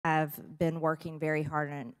have been working very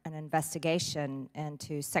hard on an investigation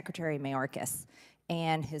into Secretary Mayorkas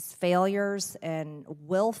and his failures and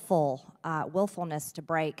willfulness to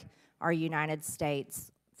break our United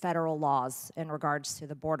States federal laws in regards to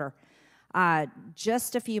the border.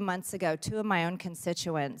 Just a few months ago, two of my own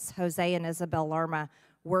constituents, Jose and Isabel Lerma,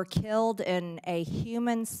 were killed in a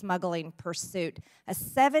human smuggling pursuit. A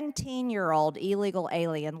 17-year-old illegal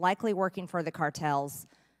alien, likely working for the cartels,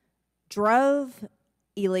 drove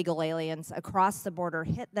illegal aliens across the border,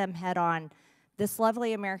 hit them head on. This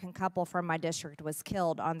lovely American couple from my district was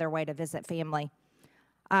killed on their way to visit family.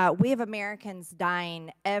 We have Americans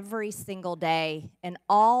dying every single day, and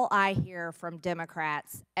all I hear from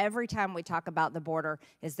Democrats every time we talk about the border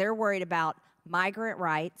is they're worried about migrant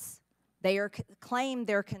rights. They claim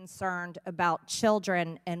they're concerned about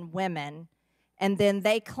children and women, and then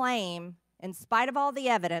they claim, in spite of all the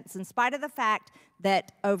evidence, in spite of the fact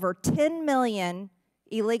that over 10 million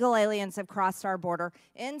illegal aliens have crossed our border,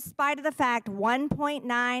 in spite of the fact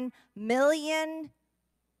 1.9 million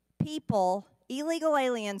people, illegal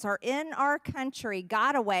aliens, are in our country,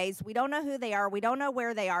 gotaways. We don't know who they are. We don't know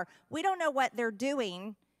where they are. We don't know what they're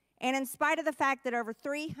doing. And in spite of the fact that over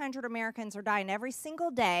 300 Americans are dying every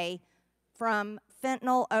single day from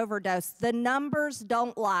fentanyl overdose, the numbers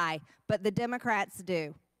don't lie, but the Democrats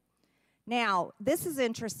do. Now, this is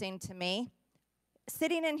interesting to me.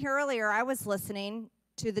 Sitting in here earlier, I was listening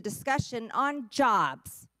to the discussion on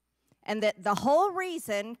jobs, and that the whole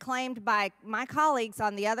reason claimed by my colleagues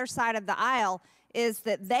on the other side of the aisle is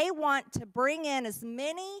that they want to bring in as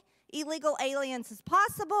many illegal aliens as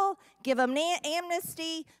possible, give them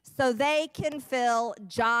amnesty so they can fill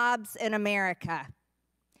jobs in America.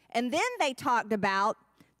 And then they talked about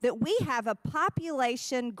that we have a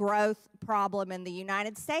population growth problem in the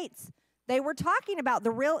United States. They were talking about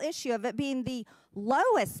the real issue of it being the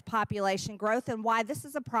lowest population growth and why this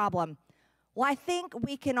is a problem. Well, I think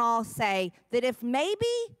we can all say that if maybe,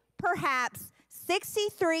 perhaps,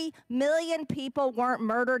 63 million people weren't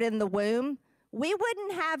murdered in the womb, we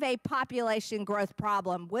wouldn't have a population growth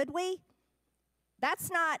problem, would we?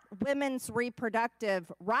 That's not women's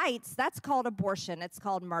reproductive rights. That's called abortion. It's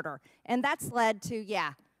called murder. And that's led to,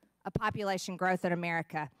 yeah, a population growth in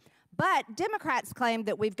America. But Democrats claim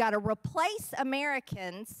that we've got to replace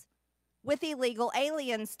Americans with illegal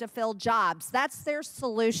aliens to fill jobs. That's their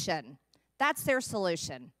solution. That's their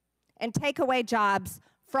solution. And take away jobs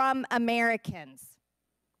from Americans.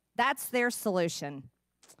 That's their solution.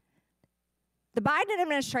 The Biden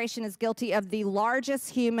administration is guilty of the largest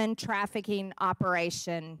human trafficking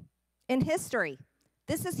operation in history.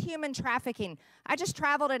 This is human trafficking. I just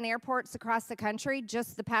traveled in airports across the country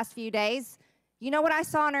just the past few days. You know what I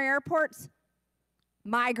saw in our airports?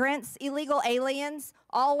 Migrants, illegal aliens,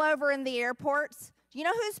 all over in the airports. You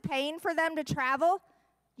know who's paying for them to travel?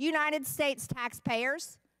 United States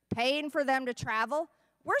taxpayers paying for them to travel.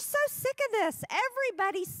 We're so sick of this.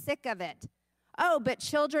 Everybody's sick of it. Oh, but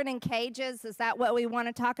children in cages, is that what we want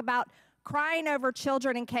to talk about? Crying over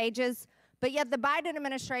children in cages. But yet the Biden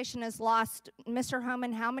administration has lost, Mr.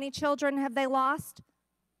 Homan, how many children have they lost?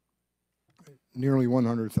 Nearly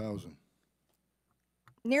 100,000.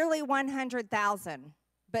 Nearly 100,000.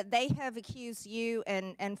 But they have accused you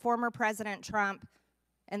and former President Trump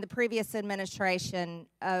and the previous administration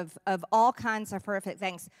of all kinds of horrific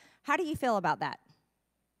things. How do you feel about that?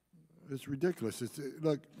 It's ridiculous.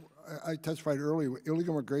 Look, I testified earlier,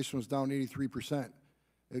 illegal immigration was down 83%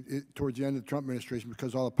 towards the end of the Trump administration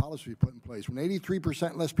because all the policies we put in place. When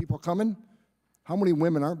 83% less people coming, how many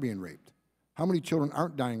women aren't being raped? How many children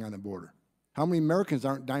aren't dying on the border? How many Americans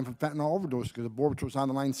aren't dying from fentanyl overdose because the border was on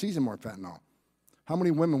the line seizing more fentanyl? How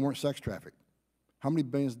many women weren't sex trafficked? How many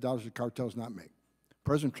billions of dollars did cartels not make?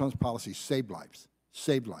 President Trump's policies saved lives,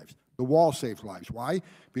 saved lives. The wall saved lives. Why?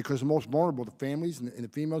 Because the most vulnerable, the families and the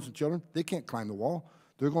females and children, they can't climb the wall.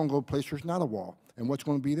 They're going to go to a place where there's not a wall. And what's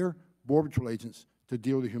going to be there? Border Patrol agents to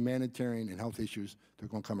deal with the humanitarian and health issues they're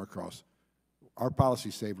going to come across. Our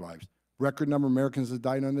policies save lives. Record number of Americans have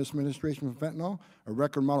died under this administration from fentanyl. A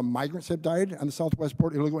record amount of migrants have died on the southwest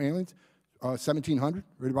border, illegal aliens, 1,700.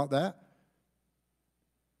 Read about that.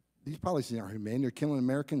 These policies aren't humane. They're killing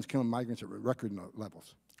Americans, killing migrants at record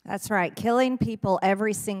levels. That's right. Killing people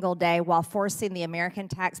every single day while forcing the American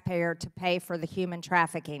taxpayer to pay for the human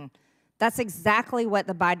trafficking. That's exactly what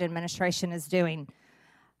the Biden administration is doing.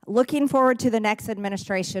 Looking forward to the next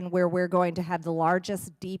administration where we're going to have the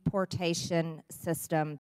largest deportation system